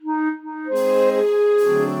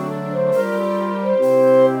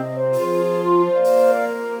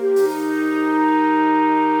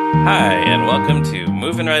Hi, and welcome to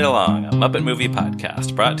Moving Right Along, a Muppet movie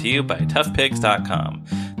podcast brought to you by toughpigs.com.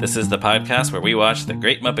 This is the podcast where we watch The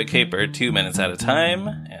Great Muppet Caper 2 minutes at a time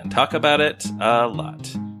and talk about it a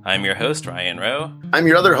lot. I'm your host, Ryan Rowe. I'm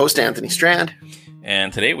your other host, Anthony Strand.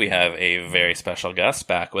 And today we have a very special guest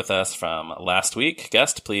back with us from last week.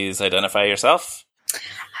 Guest, please identify yourself.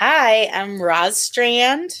 Hi, I'm Roz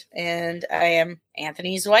Strand, and I am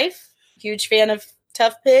Anthony's wife. Huge fan of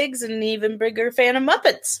Tough Pigs and even bigger fan of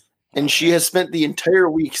Muppets. And she has spent the entire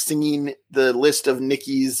week singing the list of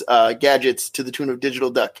Nikki's gadgets to the tune of Digital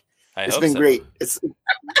Duck. It's been great.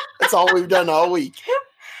 That's all we've done all week.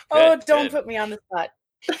 Don't put me on the spot.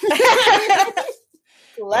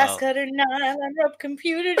 Glass cutter, nylon rope,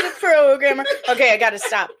 computer to programmer. Okay, I gotta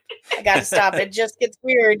stop. It just gets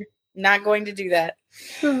weird. Not going to do that.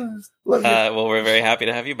 Well, we're very happy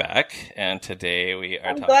to have you back. And today we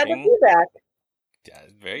are talking... glad to be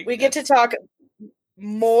back. We get to talk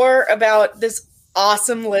more about this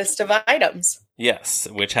awesome list of items. Yes,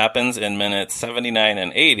 which happens in minutes 79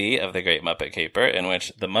 and 80 of The Great Muppet Caper, in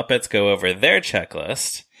which the Muppets go over their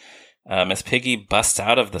checklist. Miss Piggy busts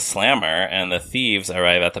out of the slammer, and the thieves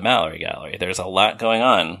arrive at the Mallory Gallery. There's a lot going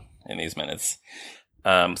on in these minutes.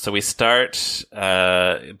 So we start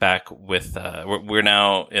back with we're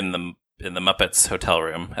now in the Muppets hotel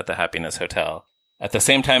room at the Happiness Hotel. At the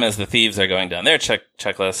same time as the thieves are going down their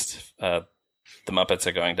checklist, the Muppets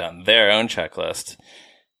are going down their own checklist.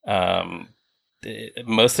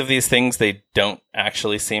 Most of these things they don't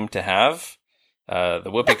actually seem to have. The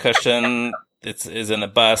whoopee cushion is in the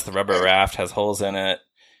bus. The rubber raft has holes in it.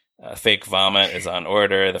 Fake vomit is on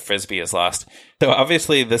order. The frisbee is lost. So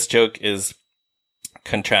obviously this joke is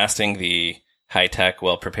contrasting the high-tech,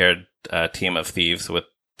 well-prepared team of thieves with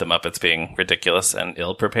the Muppets being ridiculous and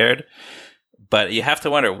ill-prepared. But you have to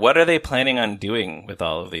wonder, what are they planning on doing with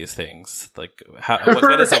all of these things? Like, what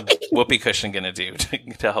good is a whoopee cushion going to do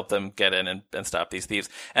to help them get in and stop these thieves?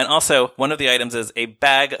 And also, one of the items is a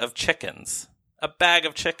bag of chickens. A bag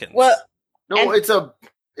of chickens. Well, no,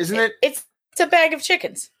 isn't it? It's a bag of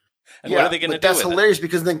chickens. And what are they going to do with it? That's hilarious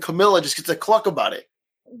because then Camilla just gets a cluck about it.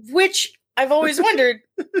 Which I've always wondered,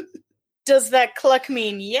 does that cluck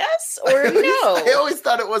mean yes or no? I always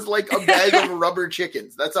thought it was like a bag of rubber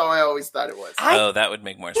chickens. That's how I always thought it was. That would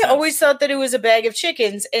make more sense. I always thought that it was a bag of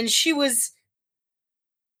chickens, and she was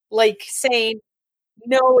like saying,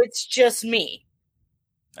 no, it's just me.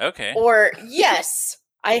 Okay. Or, yes,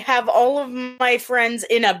 I have all of my friends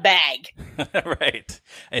in a bag. Right.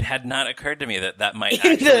 It had not occurred to me that might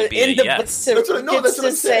actually be a yes. That's what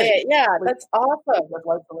I'm saying. Yeah, that's awesome.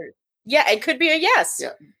 Yeah, it could be a yes.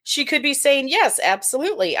 Yeah. She could be saying yes,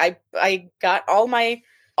 absolutely. I got all my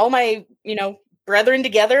brethren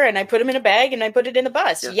together and I put them in a bag and I put it in the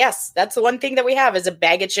bus. Yeah. Yes, that's the one thing that we have is a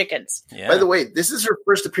bag of chickens. Yeah. By the way, this is her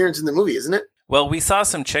first appearance in the movie, isn't it? Well, we saw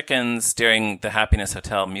some chickens during the Happiness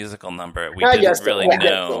Hotel musical number. We didn't really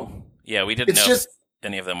know. Yeah, we didn't know if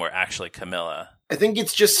any of them were actually Camilla. I think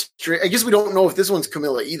it's just straight. I guess we don't know if this one's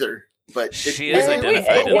Camilla either. But she is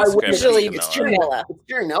identified in the script as Camilla. It's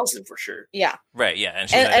Jerry Nelson for sure. Yeah. Right, yeah. And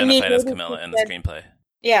she's identified as Camilla in the screenplay.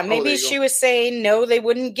 Yeah, maybe she was saying, no, they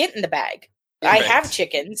wouldn't get in the bag. I have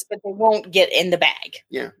chickens, but they won't get in the bag.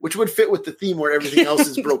 Yeah, which would fit with the theme where everything else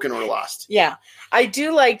is broken or lost. Yeah. I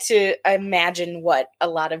do like to imagine what a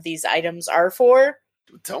lot of these items are for.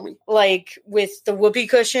 Tell me. Like with the whoopee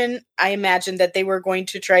cushion, I imagine that they were going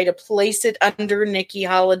to try to place it under Nikki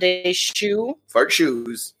Holiday's shoe. Fart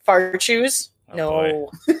shoes. Oh,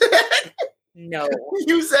 no. No.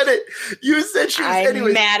 You said it. You said shoes.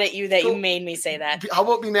 I'm mad at you that you made me say that. How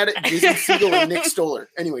about be mad at Jason Segel and Nick Stoller?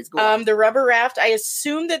 Anyways, go on. The rubber raft, I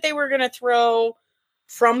assumed that they were going to throw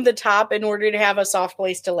from the top in order to have a soft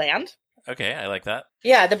place to land. Okay, I like that.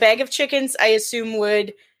 Yeah, the bag of chickens, I assume,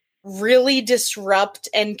 would really disrupt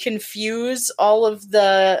and confuse all of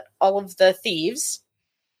the thieves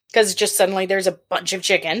because just suddenly there's a bunch of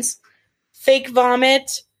chickens. Fake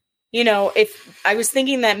vomit, if I was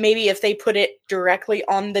thinking that maybe if they put it directly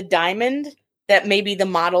on the diamond, that maybe the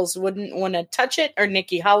models wouldn't want to touch it, or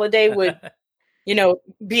Nikki Holiday would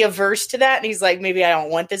be averse to that, and he's like, maybe I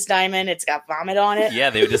don't want this diamond, it's got vomit on it.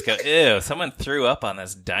 Yeah, they would just go, ew, someone threw up on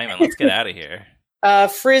this diamond, let's get out of here.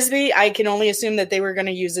 Frisbee, I can only assume that they were going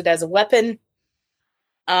to use it as a weapon.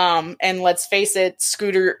 And let's face it,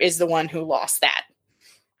 Scooter is the one who lost that.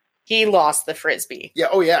 He lost the Frisbee. Yeah,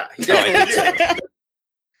 oh yeah. He definitely did.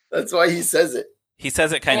 That's why he says it. He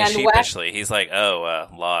says it kind of sheepishly. He's like,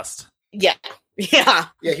 lost. Yeah. Yeah.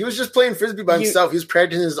 Yeah, he was just playing Frisbee by himself. He was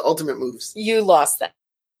practicing his ultimate moves. You lost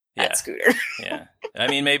that Scooter. Yeah. I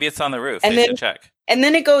mean, maybe it's on the roof. They should check. And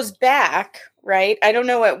then it goes back, right? I don't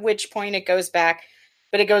know at which point it goes back.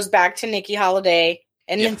 but it goes back to Nikki Holiday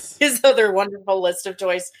and his other wonderful list of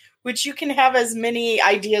toys, which you can have as many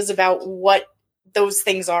ideas about what those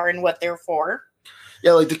things are and what they're for.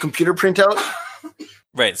 Yeah, like the computer printout.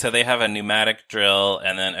 Right, so they have a pneumatic drill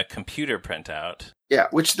and then a computer printout. Yeah,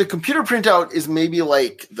 which the computer printout is maybe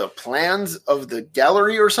like the plans of the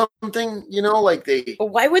gallery or something, you know, like they... But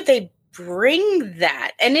why would they bring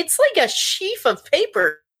that? And it's like a sheaf of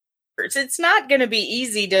paper. It's not going to be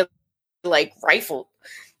easy to, like, rifle.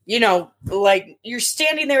 You know, like, you're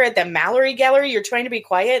standing there at the Mallory Gallery, you're trying to be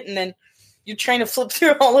quiet, and then you're trying to flip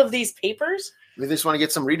through all of these papers. Maybe they just want to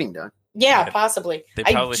get some reading done. Yeah, possibly.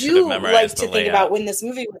 I do like to think about when this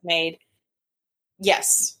movie was made.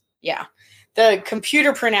 Yes. Yeah. The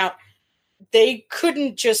computer printout, they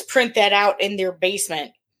couldn't just print that out in their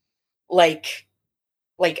basement like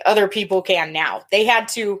other people can now. They had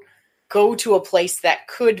to go to a place that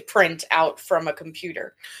could print out from a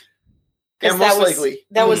computer. Yeah, most likely.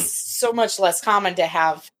 That was so much less common to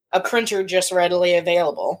have a printer just readily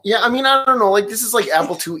available. Yeah, I mean, I don't know. Like, this is like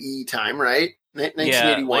Apple IIe time, right?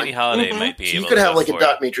 1981. Yeah, Lady Holiday might be. So you could have like a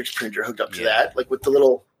dot matrix printer hooked up to that, like with the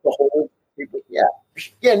whole. Yeah,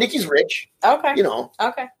 yeah. Nikki's rich. Okay, you know.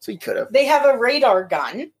 Okay, so you could have. They have a radar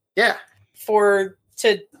gun. Yeah,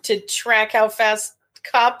 to track how fast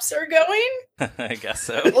cops are going. I guess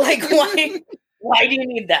so. Like, why do you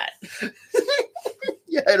need that?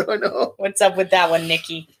 Yeah, I don't know. What's up with that one,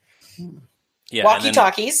 Nikki? Yeah,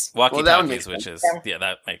 walkie-talkies. Walkie-talkies, which is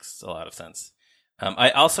that makes a lot of sense.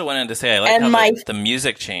 I also wanted to say I like how the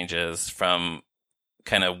music changes from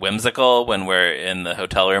kind of whimsical when we're in the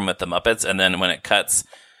hotel room with the Muppets, and then when it cuts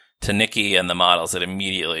to Nikki and the models, it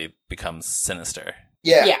immediately becomes sinister.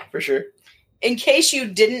 Yeah, for sure. In case you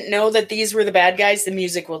didn't know that these were the bad guys, the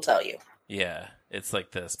music will tell you. Yeah, it's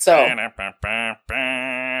like this. So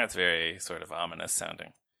it's very sort of ominous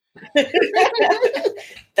sounding.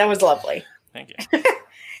 That was lovely. Thank you.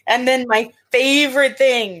 And then my favorite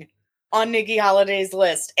thing on Nikki Holiday's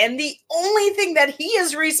list, and the only thing that he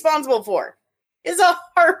is responsible for, is a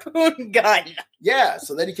harpoon gun. Yeah,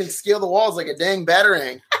 so that he can scale the walls like a dang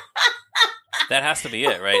batarang. That has to be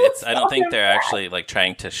it, right? I don't think they're actually like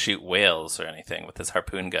trying to shoot whales or anything with this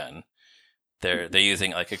harpoon gun. They're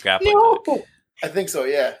using like a grappling hook. I think so,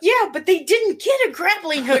 yeah. Yeah, but they didn't get a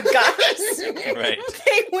grappling hook, guys. Right.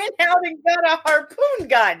 They went out and got a harpoon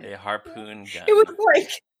gun. A harpoon gun. It was like,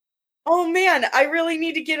 oh man, I really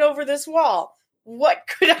need to get over this wall. What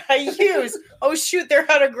could I use? Oh shoot, they're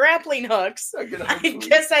out of grappling hooks. I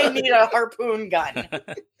guess I need a harpoon gun.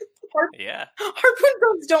 Yeah. Harpoon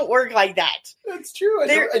guns don't work like that. That's true.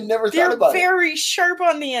 I never thought about it. They're very sharp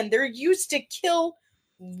on the end. They're used to kill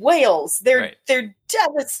whales. They're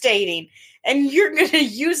devastating. And you're going to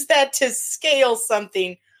use that to scale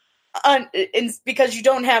something because you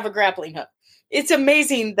don't have a grappling hook. It's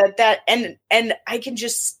amazing that and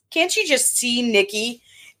can't you just see Nikki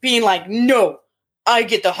being like, no, I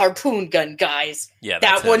get the harpoon gun, guys. Yeah,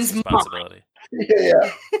 that one's responsibility.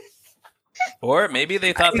 Yeah. Or maybe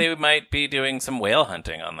they thought they might be doing some whale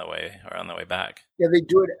hunting on the way back. Yeah, they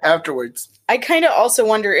do it afterwards. I kind of also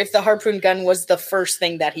wonder if the harpoon gun was the first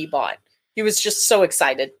thing that he bought. He was just so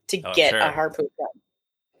excited to get a harpoon gun.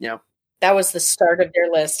 Yeah. That was the start of their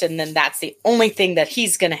list, and then that's the only thing that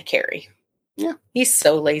he's going to carry. Yeah. He's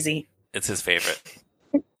so lazy. It's his favorite.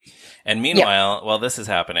 And meanwhile, while this is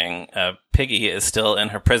happening, Piggy is still in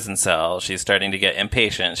her prison cell. She's starting to get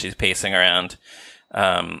impatient. She's pacing around.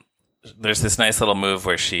 There's this nice little move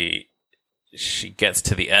where she gets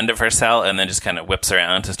to the end of her cell and then just kind of whips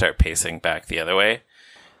around to start pacing back the other way,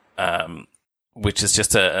 which is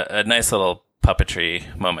just a nice little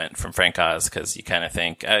puppetry moment from Frank Oz, because you kind of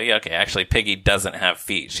think, oh, yeah, okay, actually Piggy doesn't have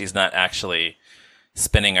feet. She's not actually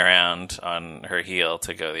spinning around on her heel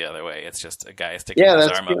to go the other way. It's just a guy sticking his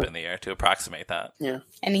arm up in the air to approximate that. Yeah.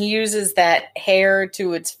 And he uses that hair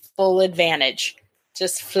to its full advantage.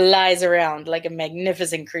 Just flies around like a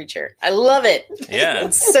magnificent creature. I love it. Yeah.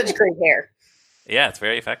 It's such great hair. Yeah, it's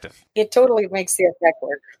very effective. It totally makes the effect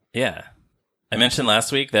work. Yeah. I mentioned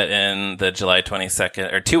last week that in the July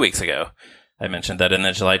 22nd, or 2 weeks ago, I mentioned that in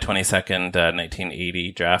the July 22nd,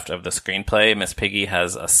 1980 draft of the screenplay, Miss Piggy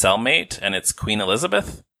has a cellmate, and it's Queen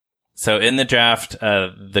Elizabeth. So in the draft,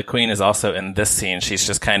 the Queen is also in this scene. She's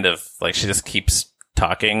just kind of like, she just keeps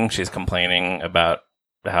talking. She's complaining about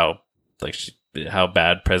how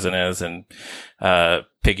bad prison is, and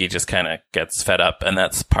Piggy just kind of gets fed up, and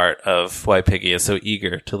that's part of why Piggy is so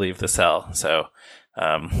eager to leave the cell. So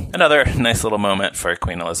another nice little moment for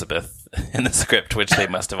Queen Elizabeth in the script, which they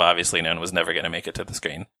must have obviously known was never going to make it to the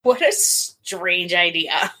screen. What a strange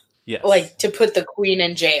idea. Yes. Like, to put the Queen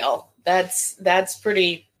in jail. That's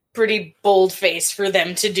pretty pretty bold face for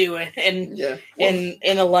them to do it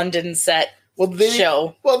in a London set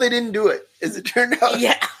show. Well, they didn't do it, as it turned out.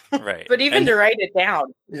 Yeah. Right. But even to write it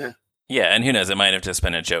down. Yeah. Yeah, and who knows, it might have just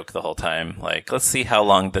been a joke the whole time. Like, let's see how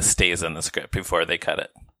long this stays in the script before they cut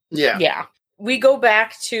it. Yeah. Yeah. We go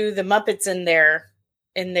back to the Muppets in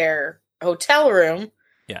their hotel room.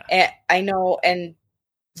 Yeah. And I know, and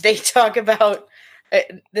they talk about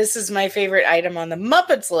this is my favorite item on the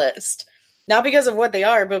Muppets list. Not because of what they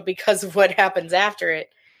are, but because of what happens after it,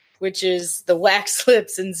 which is the wax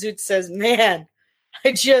lips. And Zoot says, "Man,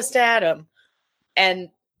 I just had them." And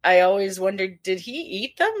I always wondered, did he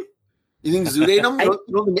eat them? You think Zoot ate them? You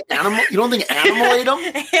don't think Animal ate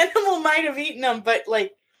them? Animal might have eaten them, but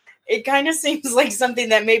like, it kind of seems like something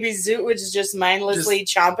that maybe Zoot was just mindlessly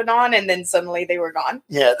chomping on, and then suddenly they were gone.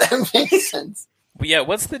 Yeah, that makes sense. But yeah,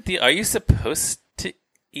 what's the deal? Are you supposed to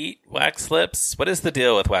eat wax lips? What is the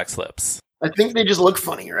deal with wax lips? I think they just look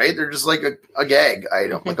funny, right? They're just like a gag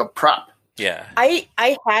item, like a prop. Yeah. I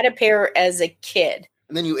had a pair as a kid.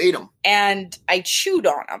 And then you ate them. And I chewed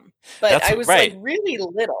on them. But I was like really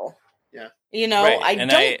little. Yeah. You know, I don't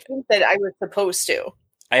think that I was supposed to.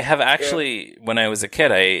 I have actually, when I was a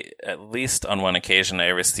kid, at least on one occasion, I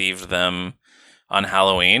received them on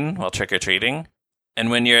Halloween while trick-or-treating. And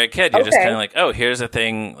when you're a kid, you're just kind of like, oh, here's a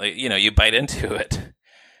thing, like, you know, you bite into it.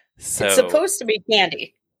 So it's supposed to be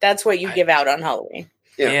candy. That's what you give out on Halloween.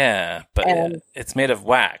 Yeah, but it's made of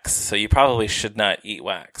wax, so you probably should not eat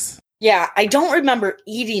wax. Yeah, I don't remember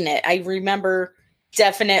eating it. I remember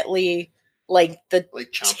definitely like the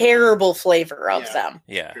terrible flavor of them.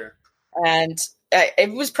 Yeah. Sure. And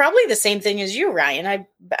it was probably the same thing as you, Ryan.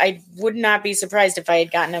 I would not be surprised if I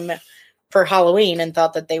had gotten them for Halloween and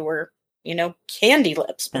thought that they were, you know, candy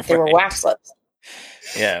lips, but they were wax lips.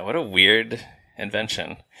 Yeah, what a weird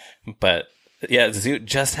invention. But yeah, Zoot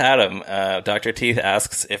just had them. Dr. Teeth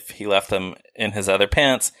asks if he left them in his other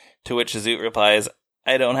pants, to which Zoot replies,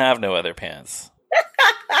 "I don't have no other pants."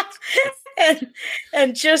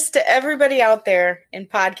 and just to everybody out there in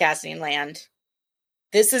podcasting land,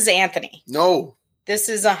 this is Anthony. No. This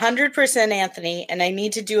is 100% Anthony, and I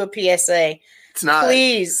need to do a PSA. It's not.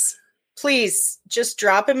 Please, just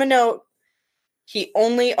drop him a note. He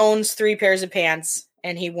only owns 3 pairs of pants,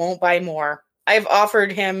 and he won't buy more. I've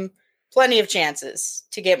offered him plenty of chances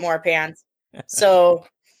to get more pants. So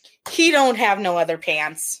he don't have no other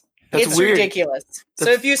pants. It's weird. Ridiculous.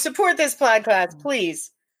 So if you support this podcast,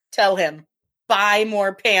 please tell him, buy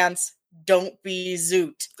more pants. Don't be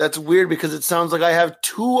Zoot. That's weird because it sounds like I have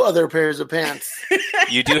 2 other pairs of pants.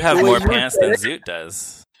 You do have more pants than Zoot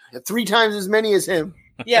does. 3 times as many as him.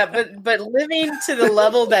 Yeah, but living to the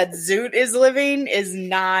level that Zoot is living is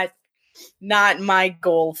not my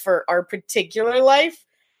goal for our particular life.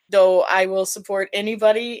 Though I will support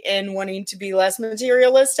anybody in wanting to be less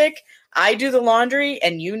materialistic. I do the laundry,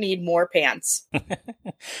 and you need more pants.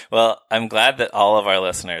 Well, I'm glad that all of our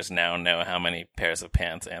listeners now know how many pairs of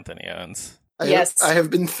pants Anthony owns. I have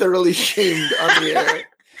been thoroughly shamed on the air.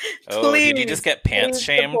 Oh, did you just get pants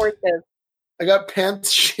shamed? I got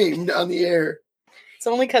pants shamed on the air. It's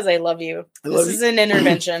only because I love you. This is an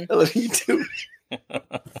intervention. I love you too.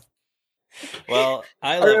 Well,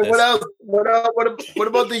 I love this. What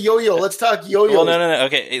about the yo-yo? Let's talk yo-yo. Well, no.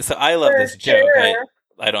 Okay, so I love this joke.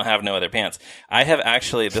 I don't have no other pants. I have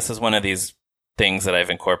actually, this is one of these things that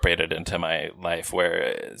I've incorporated into my life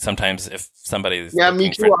where sometimes if somebody's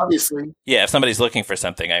me too, obviously. Yeah, if somebody's looking for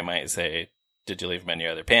something, I might say, "Did you leave them in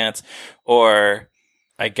your other pants?" Or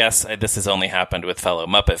I guess this has only happened with fellow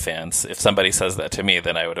Muppet fans. If somebody says that to me,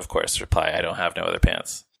 then I would, of course, reply, "I don't have no other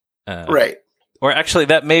pants." Right. Or actually,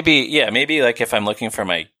 that maybe like if I'm looking for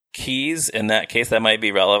my keys, in that case, that might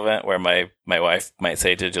be relevant, where my wife might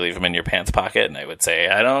say, "Did you leave them in your pants pocket?" And I would say,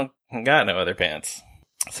 "I don't got no other pants."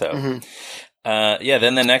 So,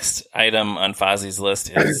 then the next item on Fozzie's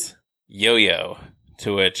list is yo-yo,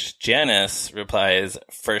 to which Janice replies,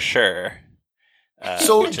 "For sure."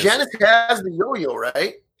 So Janice has the yo-yo,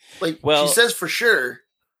 right? Like, she says for sure.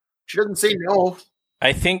 She doesn't say no.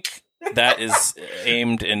 I think that is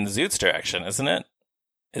aimed in Zoot's direction, isn't it?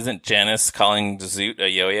 Isn't Janice calling Zoot a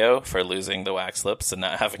yo-yo for losing the wax lips and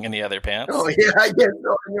not having any other pants? Oh, yeah, I guess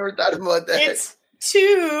so. I never thought about that. It's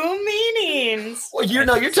 2 meanings. Well, you're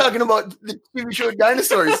talking about the TV show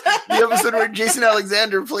Dinosaurs, the episode where Jason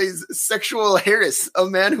Alexander plays Sexual Harris, a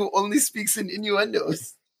man who only speaks in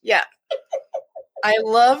innuendos. Yeah. I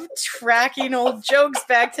love tracking old jokes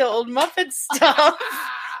back to old Muppet stuff.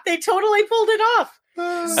 They totally pulled it off.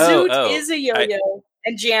 Zoot is a yo-yo,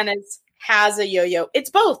 and Janice has a yo-yo. It's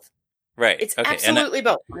both. Right. It's absolutely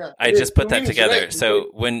both. Yeah. I just put that together. Right. So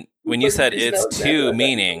when you said it's 2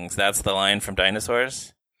 meanings, that's the line from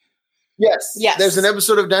Dinosaurs? Yes. There's an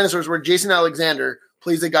episode of Dinosaurs where Jason Alexander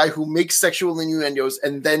plays a guy who makes sexual innuendos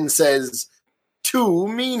and then says two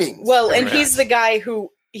meanings. Well, and he's the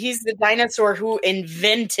dinosaur who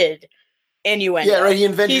invented innuendo. Yeah, right. He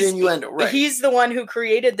invented innuendo. Right. He's the one who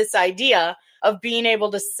created this idea of being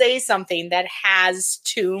able to say something that has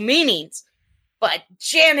two meanings. But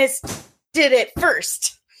Janice did it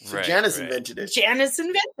first. So Janice invented it. Janice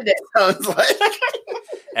invented it. Sounds like.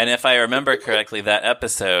 And if I remember correctly, that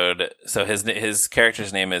episode, so his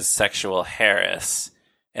character's name is Sexual Harris,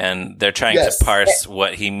 and they're trying to parse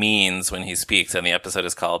what he means when he speaks, and the episode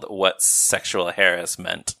is called "What Sexual Harris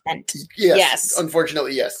Meant." Yes.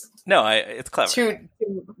 Unfortunately, yes. No, it's clever. To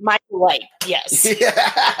my life, yes.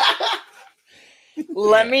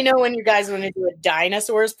 Let me know when you guys want to do a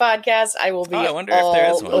dinosaurs podcast. I will be. I wonder if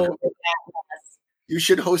there is one. You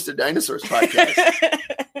should host a dinosaurs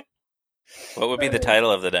podcast. What would be the title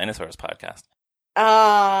of the dinosaurs podcast?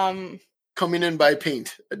 Coming in by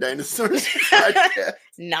paint, a dinosaurs podcast.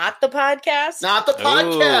 Not the podcast. Not the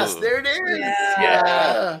podcast. There it is.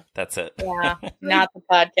 Yeah. That's it. Yeah. Not the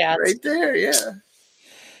podcast. Right there. Yeah.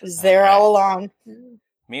 It was there all along.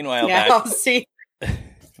 Meanwhile, I'll see.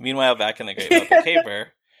 Meanwhile, back in the Great Muppet Caper,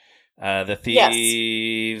 the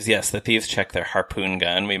thieves, the thieves check their harpoon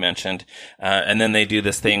gun, we mentioned. And then they do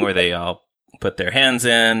this thing where they all put their hands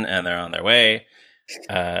in and they're on their way.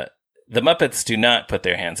 The Muppets do not put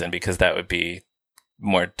their hands in because that would be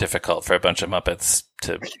more difficult for a bunch of Muppets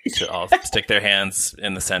to all stick their hands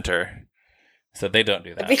in the center. So they don't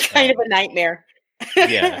do that. It'd be kind of a nightmare.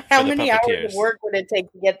 Yeah. How many hours of work would it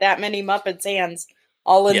take to get that many Muppets' hands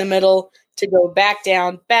all in the middle to go back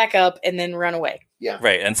down, back up, and then run away? Yeah.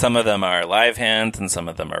 Right. And some of them are live hands and some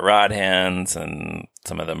of them are rod hands and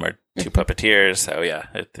some of them are two puppeteers. So yeah,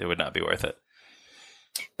 it would not be worth it.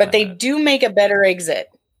 But they do make a better exit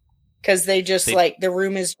because they the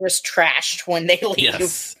room is just trashed when they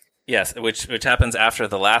leave. Yes. Which happens after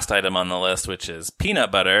the last item on the list, which is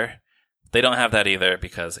peanut butter. They don't have that either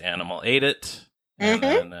because Animal ate it.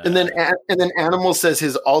 Mm-hmm. And then Animal says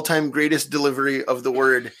his all-time greatest delivery of the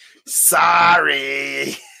word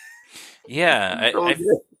sorry. Yeah,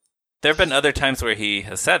 there have been other times where he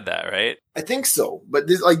has said that, right? I think so, but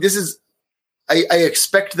this is. I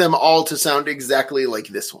expect them all to sound exactly like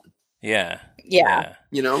this one. Yeah.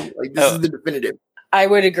 You know, like this is the definitive. I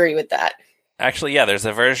would agree with that. Actually, yeah, there's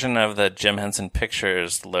a version of the Jim Henson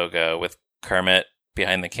Pictures logo with Kermit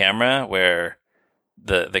behind the camera where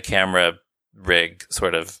the camera rig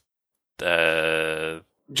sort of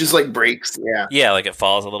just like breaks. Yeah, like it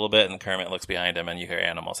falls a little bit and Kermit looks behind him and you hear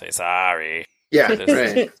Animal say sorry. Yeah,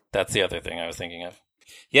 right. That's the other thing I was thinking of.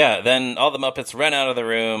 Yeah, then all the Muppets run out of the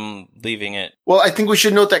room, leaving it. Well, I think we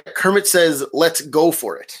should note that Kermit says, "Let's go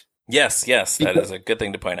for it." Yes, that is a good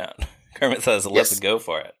thing to point out. Kermit says, "Let's go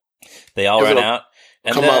for it." They all run out,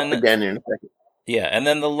 and then up again in a second. Yeah, and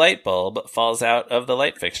then the light bulb falls out of the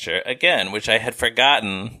light fixture again, which I had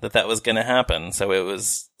forgotten that was going to happen. So it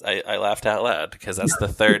was I laughed out loud because that's the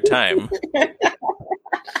third time.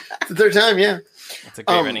 The third time, yeah. It's a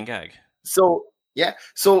great running gag. So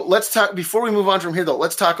let's talk, before we move on from here though,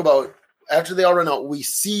 let's talk about, after they all run out, we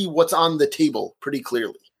see what's on the table pretty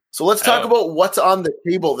clearly. So let's talk about what's on the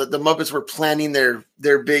table that the Muppets were planning their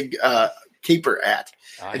big caper at.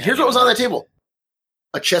 And here's what was on that table.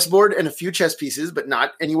 A chessboard and a few chess pieces, but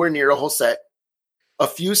not anywhere near a whole set. A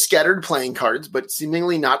few scattered playing cards, but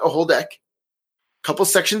seemingly not a whole deck. A couple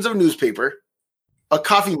sections of newspaper. A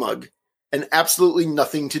coffee mug. And absolutely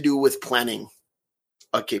nothing to do with planning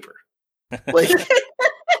a caper. Like,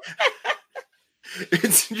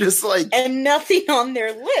 it's just like, and nothing on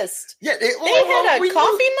their list. Yeah, they had a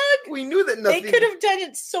coffee mug. We knew that nothing. They could have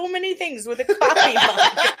done so many things with a coffee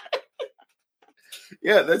mug.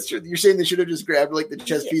 Yeah, that's true. You're saying they should have just grabbed like the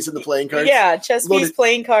chess piece and the playing cards. Yeah, chess piece,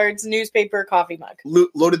 playing cards, newspaper, coffee mug.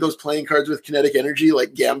 Loaded those playing cards with kinetic energy,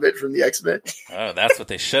 like Gambit from the X-Men. Oh, that's what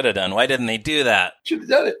they should have done. Why didn't they do that? Should have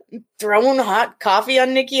done it. Throwing hot coffee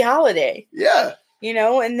on Nikki Holiday. Yeah. You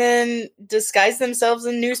know, and then disguise themselves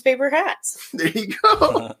in newspaper hats. There you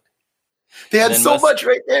go. They had so much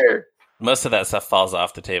right there. Most of that stuff falls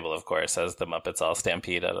off the table, of course, as the Muppets all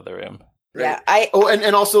stampede out of the room. Right. Yeah.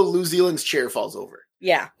 And also Lou Zealand's chair falls over.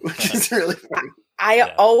 Yeah. Which is really funny.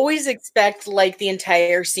 I always expect like the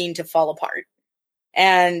entire scene to fall apart.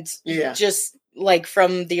 And just like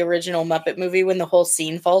from the original Muppet movie when the whole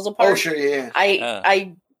scene falls apart. Oh, sure, yeah.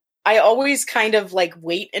 I always kind of like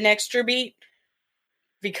wait an extra beat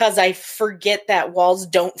because I forget that walls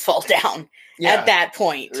don't fall down at that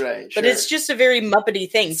point. Right. But it's just a very Muppety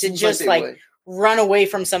thing to just like run away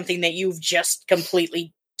from something that you've just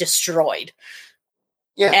completely destroyed.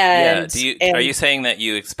 Yeah. And Are you saying that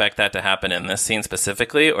you expect that to happen in this scene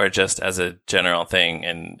specifically, or just as a general thing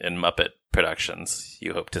in Muppet productions?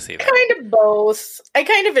 You hope to see that? kind of both. I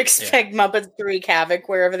kind of expect Muppets to wreak havoc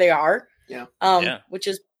wherever they are. Yeah. Which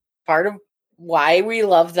is part of why we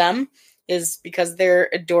love them, is because they're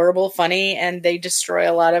adorable, funny, and they destroy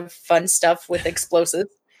a lot of fun stuff with explosives.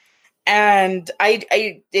 And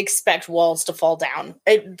I expect walls to fall down.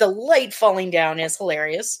 The light falling down is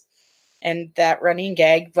hilarious, and that running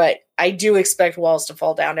gag, but I do expect walls to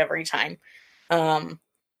fall down every time.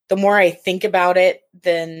 The more I think about it,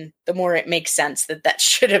 then the more it makes sense that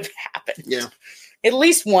should have happened. Yeah. At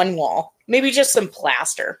least one wall. Maybe just some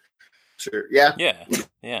plaster. Sure. Yeah. Yeah.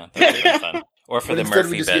 That would be fun. Or for But the instead we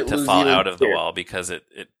Murphy just bed get to fall Lucy out of the there. wall because it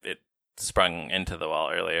sprung into the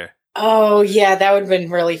wall earlier. Oh, yeah, that would have been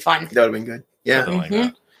really fun. That would have been good. Yeah. Something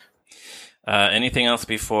like that. Anything else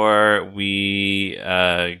before we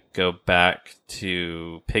go back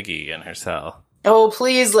to Piggy and her cell? Oh,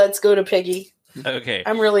 please, let's go to Piggy. Okay.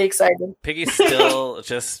 I'm really excited. Piggy's still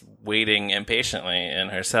just waiting impatiently in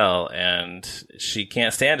her cell, and she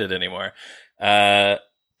can't stand it anymore. The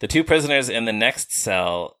two prisoners in the next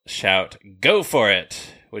cell shout, "Go for it!"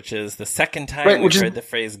 which is the second time we've heard the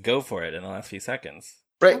phrase "go for it" in the last few seconds.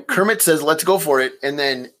 Right. Kermit says, "Let's go for it."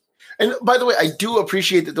 And by the way, I do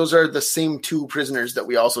appreciate that those are the same two prisoners that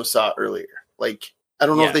we also saw earlier. Like, I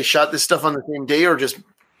don't know if they shot this stuff on the same day or just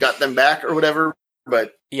got them back or whatever,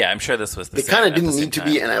 but yeah, I'm sure this was the they kind of didn't need to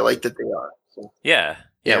be, and I like that they are. So. Yeah,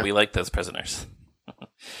 we like those prisoners.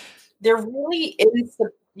 They're really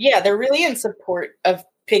in support of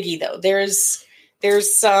Piggy, though. There's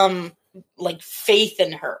some like faith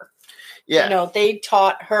in her. Yeah. You know, they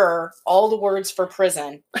taught her all the words for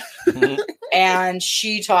prison, and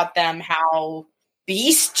she taught them how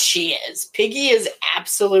beast she is. Piggy is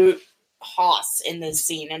absolute hoss in this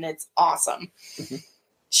scene, and it's awesome.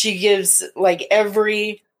 She gives like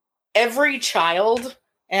every child,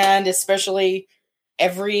 and especially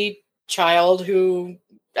every child who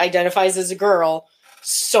identifies as a girl,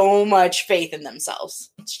 so much faith in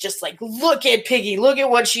themselves. It's just like, look at Piggy, look at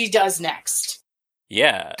what she does next.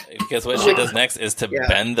 Yeah, because what she does next is to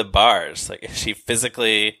bend the bars. Like, she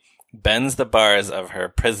physically bends the bars of her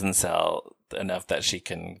prison cell enough that she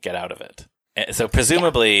can get out of it. So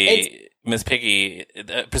presumably, Miss Piggy,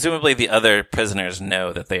 presumably the other prisoners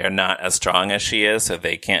know that they are not as strong as she is, so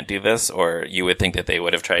they can't do this, or you would think that they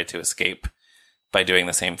would have tried to escape by doing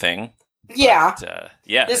the same thing. Yeah. But,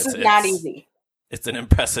 this is not easy. It's an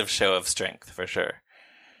impressive show of strength, for sure.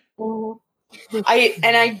 Mm-hmm.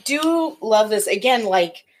 I do love this, again,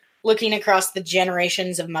 like looking across the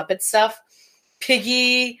generations of Muppet stuff.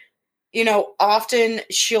 Piggy, you know, often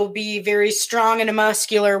she'll be very strong and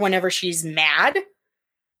muscular whenever she's mad.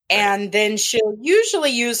 And then she'll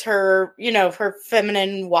usually use her, you know, her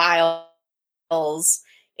feminine wiles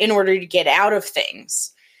in order to get out of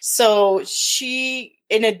things. So she,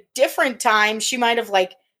 in a different time, she might have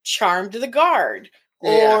like charmed the guard.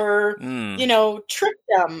 Or, you know, tricked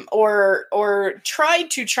them or tried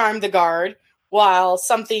to charm the guard while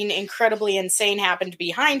something incredibly insane happened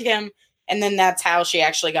behind him. And then that's how she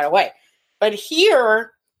actually got away. But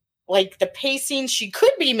here, like the pacing, she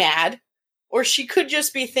could be mad, or she could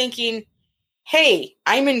just be thinking, hey,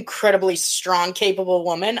 I'm an incredibly strong, capable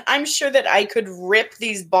woman. I'm sure that I could rip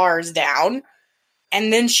these bars down.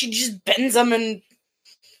 And then she just bends them enough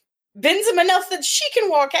that she can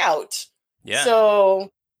walk out. Yeah.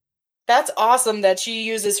 So that's awesome that she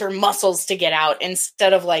uses her muscles to get out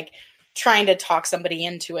instead of like trying to talk somebody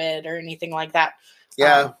into it or anything like that.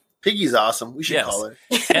 Yeah. Piggy's awesome. We should call her.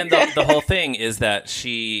 And the whole thing is that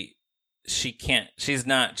she's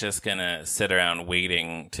not just gonna sit around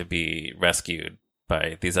waiting to be rescued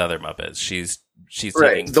by these other Muppets. She's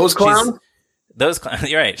taking those clowns.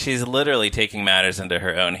 You're right. She's literally taking matters into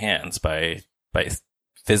her own hands by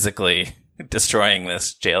physically destroying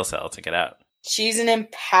this jail cell to get out. She's an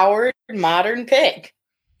empowered modern pig.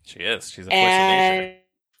 She is. She's a force of nature.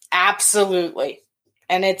 Absolutely.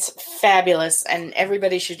 And it's fabulous. And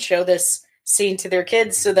everybody should show this scene to their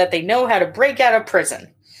kids so that they know how to break out of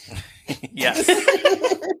prison. Yes.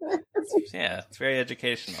 Yeah, it's very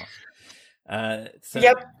educational.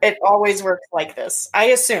 Yep, it always works like this, I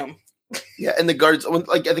assume. Yeah, and the guards,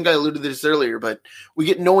 like I think I alluded to this earlier, but we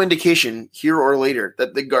get no indication here or later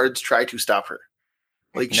that the guards try to stop her.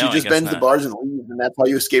 Like, she just bends the bars and leaves, and that's how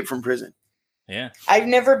you escape from prison. Yeah. I've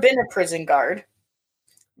never been a prison guard,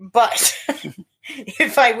 but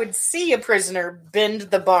if I would see a prisoner bend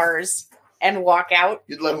the bars and walk out,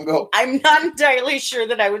 you'd let them go. I'm not entirely sure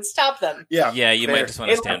that I would stop them. Yeah. Yeah, you might just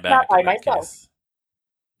want to stand back. Not by myself.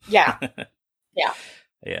 Yeah. Yeah.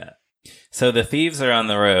 Yeah. So the thieves are on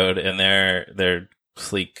the road in their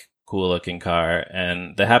sleek, cool-looking car,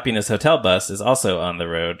 and the Happiness Hotel bus is also on the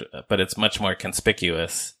road, but it's much more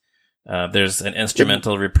conspicuous. There's an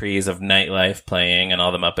instrumental reprise of Nightlife playing, and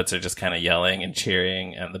all the Muppets are just kind of yelling and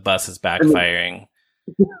cheering, and the bus is backfiring.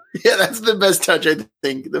 Yeah, that's the best touch, I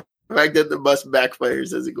think. The fact that the bus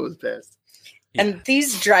backfires as it goes past. Yeah. And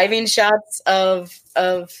these driving shots of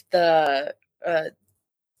the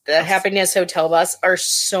Happiness Hotel bus are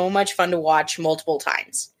so much fun to watch multiple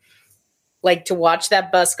times. Like, to watch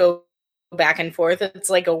that bus go back and forth, it's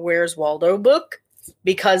like a Where's Waldo book,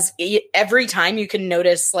 because every time you can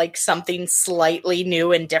notice like something slightly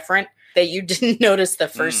new and different that you didn't notice the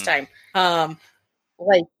first time. A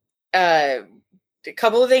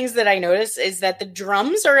couple of things that I noticed is that the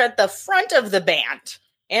drums are at the front of the band.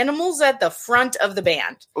 Animals at the front of the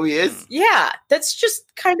band. Oh, he is? Yeah, that's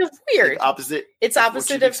just kind of weird. Like opposite. It's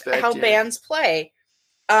opposite of how bands play.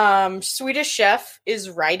 Swedish Chef is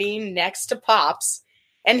riding next to Pops,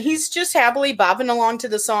 and he's just happily bopping along to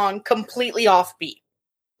the song, completely offbeat.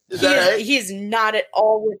 He's not at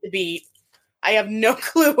all with the beat. I have no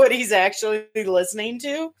clue what he's actually listening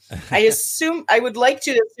to. I would like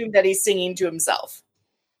to assume that he's singing to himself.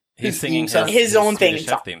 He's singing his own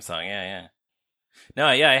theme song. Yeah. No,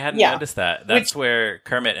 I hadn't noticed that. That's where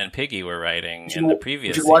Kermit and Piggy were riding in the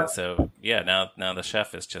previous scene. So now the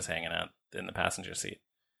chef is just hanging out in the passenger seat.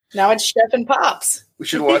 Now it's Chef and Pops. We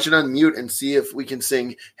should watch it on mute and see if we can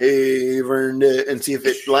sing "Hey Vern" and see if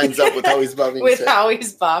it lines up with how he's bopping. How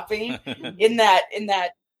he's bopping in that.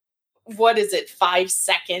 What is it? 5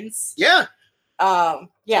 seconds. Yeah.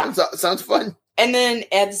 Yeah. Sounds fun. And then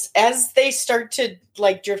as they start to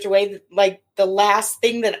like drift away, like the last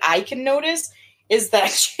thing that I can notice is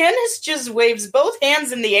that Janice just waves both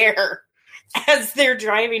hands in the air as they're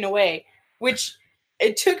driving away, which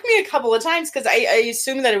it took me a couple of times because I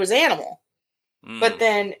assumed that it was Animal. But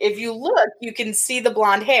then if you look, you can see the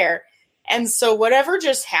blonde hair. And so whatever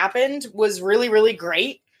just happened was really, really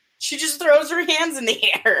great. She just throws her hands in the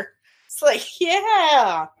air. It's like,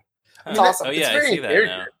 yeah. It's awesome. Oh, yeah, I see that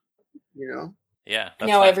now. You know? Yeah.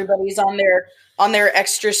 Now everybody's on their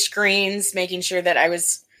extra screens, making sure that I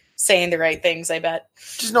was saying the right things, I bet.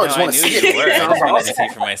 I want to see it. I just wanted to see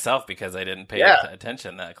for myself because I didn't pay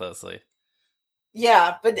attention that closely.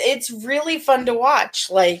 Yeah, but it's really fun to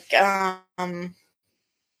watch. Like,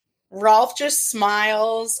 Rolf just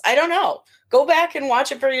smiles. I don't know. Go back and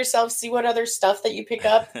watch it for yourself. See what other stuff that you pick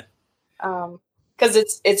up. Because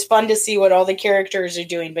it's fun to see what all the characters are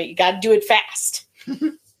doing, but you got to do it fast.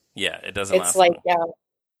 Yeah, it doesn't. It's like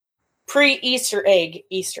pre-Easter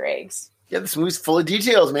eggs. Yeah, this movie's full of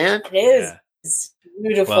details, man. It is. Yeah. It's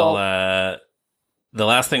beautiful. Well, the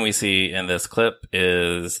last thing we see in this clip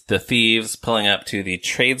is the thieves pulling up to the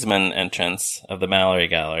tradesman entrance of the Mallory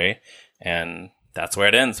Gallery, and that's where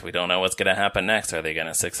it ends. We don't know what's going to happen next. Are they going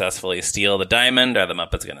to successfully steal the diamond? Are the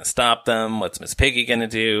Muppets going to stop them? What's Miss Piggy going to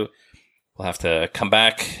do? We'll have to come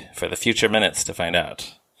back for the future minutes to find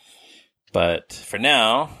out. But for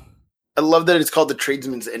now... I love that it's called the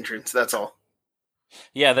tradesman's entrance, that's all.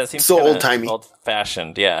 Yeah, that seems so old-timey.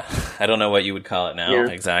 Old-fashioned, yeah. I don't know what you would call it now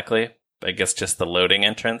exactly. I guess just the loading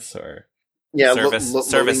entrance or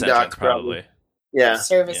service entrance, probably. Yeah.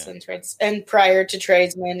 Service entrance. And prior to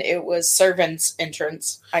tradesman, it was servant's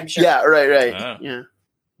entrance, I'm sure. Yeah, right. Oh. Yeah.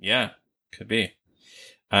 Yeah, could be.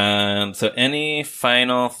 So any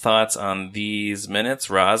final thoughts on these minutes?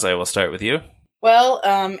 Roz, I will start with you. Well,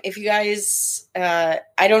 if you guys, I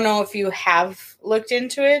don't know if you have looked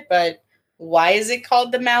into it, but why is it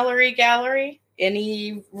called the Mallory Gallery?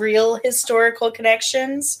 Any real historical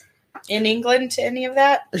connections in England to any of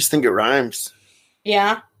that? I just think it rhymes.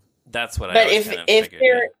 Yeah. That's what but I was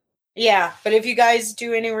figured. But if you guys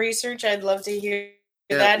do any research, I'd love to hear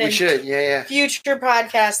that. We should. Yeah. Future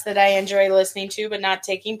podcasts that I enjoy listening to, but not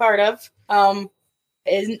taking part of.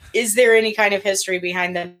 Is there any kind of history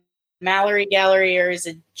behind the Mallory Gallery, or is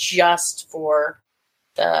it just for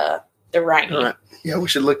the rhyming? Yeah, we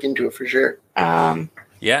should look into it for sure.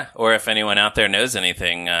 Yeah, or if anyone out there knows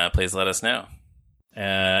anything, please let us know.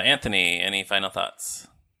 Anthony, any final thoughts?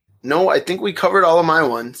 No, I think we covered all of my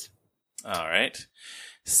ones. All right.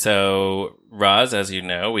 So, Roz, as you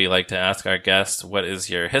know, we like to ask our guests, what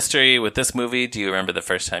is your history with this movie? Do you remember the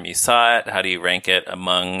first time you saw it? How do you rank it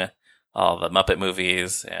among all the Muppet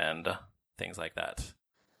movies and things like that?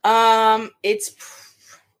 I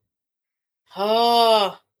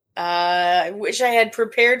wish I had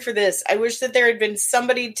prepared for this. I wish that there had been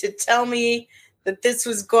somebody to tell me that this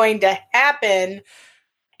was going to happen.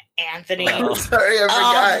 Anthony. Well, sorry,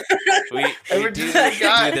 I forgot. We do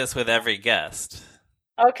this with every guest.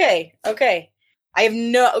 Okay. I have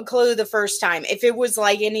no clue the first time. If it was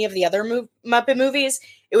like any of the other Muppet movies,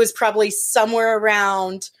 it was probably somewhere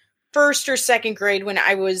around first or second grade when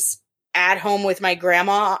I was at home with my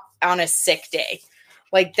grandma on a sick day.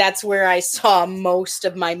 Like, that's where I saw most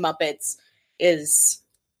of my Muppets, is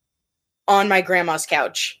on my grandma's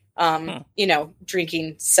couch,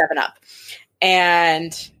 drinking 7-Up.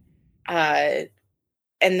 And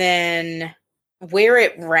then where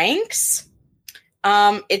it ranks,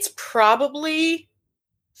 it's probably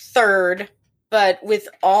third, but with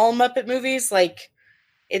all Muppet movies, like,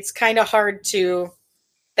 it's kind of hard to,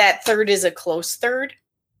 that third is a close third.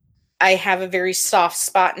 I have a very soft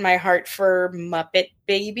spot in my heart for Muppet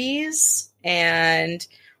Babies, and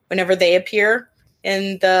whenever they appear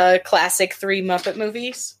in the classic 3 Muppet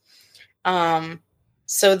movies.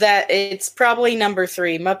 So that it's probably number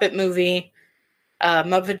 3, Muppet Movie,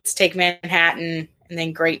 Muppets Take Manhattan, and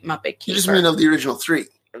then Great Muppet Keeper. You just mean of the original 3?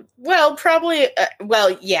 Well, probably.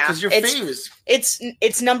 Yeah, because your fave is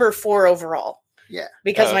it's number 4 overall. Yeah,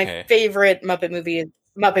 because my favorite Muppet movie is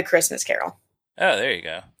Muppet Christmas Carol. Oh, there you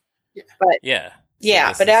go. Yeah, but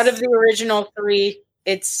yeah, but out of the original 3,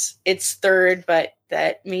 it's third. But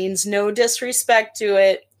that means no disrespect to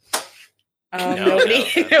it.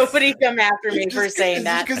 Nobody come after me for saying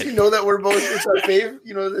that. Because you know that we're both, it's our fave.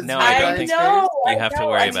 You know, no, I don't think you have to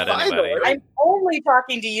worry about anybody. I'm only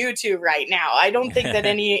talking to you two right now. I don't think that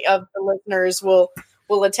any of the listeners will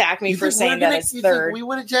attack me for saying that it's third. We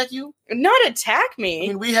would attack you? Not attack me. I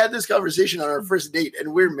mean, we had this conversation on our first date,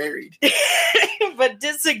 and we're married. But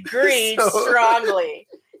disagree strongly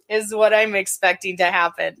is what I'm expecting to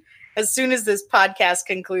happen. As soon as this podcast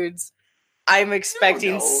concludes, I'm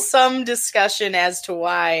expecting some discussion as to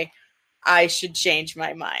why I should change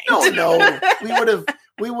my mind. No.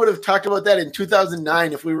 We would have talked about that in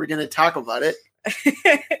 2009 if we were going to talk about it.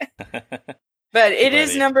 But it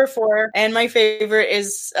is number 4, and my favorite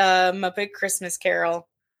is Muppet Christmas Carol,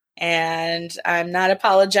 and I'm not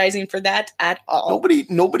apologizing for that at all.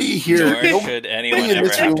 Nobody here. Nor should anyone ever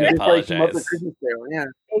have to apologize. Muppet Christmas Carol, yeah.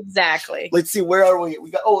 Exactly. Let's see, where are we?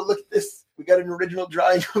 Look at this. We got an original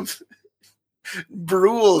drawing of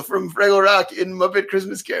Brule from Fraggle Rock in Muppet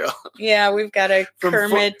Christmas Carol. Yeah, we've got a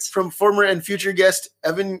Kermit. From former and future guest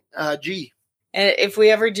Evan G. And if we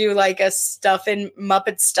ever do like a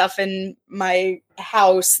Muppet stuff in my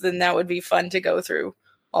house, then that would be fun to go through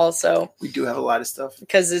also. We do have a lot of stuff.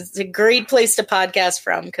 Because it's a great place to podcast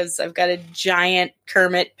from, because I've got a giant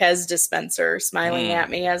Kermit Pez dispenser smiling at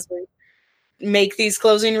me as we make these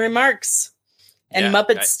closing remarks. And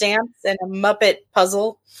Muppet stamps and a Muppet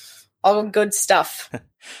puzzle. All good stuff.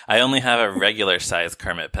 I only have a regular size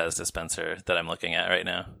Kermit Pez dispenser that I'm looking at right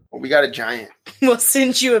now. Well, we got a giant. We'll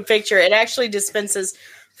send you a picture. It actually dispenses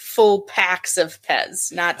full packs of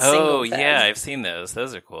Pez, not single Pez. Oh, yeah, I've seen those.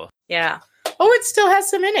 Those are cool. Yeah. Oh, it still has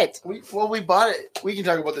some in it. We bought it. We can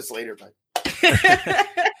talk about this later, but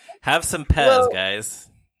have some Pez, guys.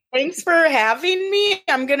 Thanks for having me.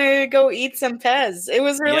 I'm going to go eat some Pez. It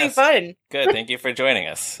was really fun. Good. Thank you for joining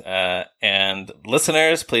us. And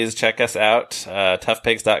listeners, please check us out,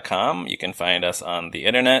 toughpigs.com. You can find us on the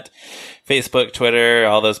internet, Facebook, Twitter,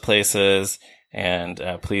 all those places. And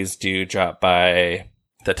please do drop by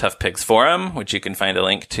the Tough Pigs forum, which you can find a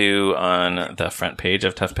link to on the front page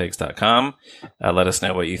of toughpigs.com. Let us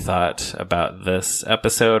know what you thought about this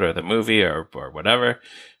episode or the movie or whatever.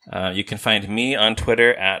 You can find me on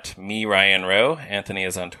Twitter at @MeRyanRowe. Anthony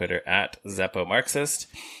is on Twitter at @ZeppoMarxist.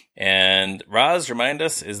 And Roz, remind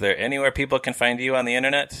us, is there anywhere people can find you on the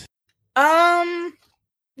internet?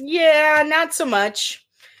 Yeah, not so much.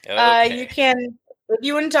 Okay. You can, if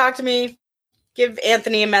you want to talk to me, give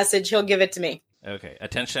Anthony a message. He'll give it to me. Okay.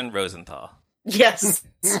 Attention, Rosenthal. Yes.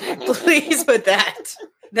 Please put that.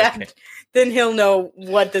 Okay. Then he'll know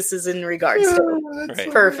what this is in regards to. That's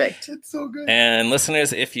so perfect. It's so good. And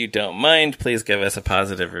listeners, if you don't mind, please give us a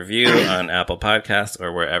positive review on Apple Podcasts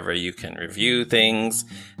or wherever you can review things.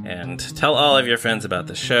 And tell all of your friends about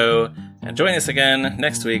the show. And join us again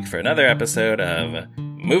next week for another episode of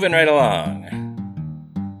Moving Right Along.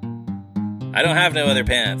 I don't have no other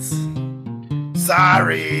pants.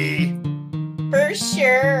 Sorry. For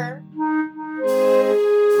sure.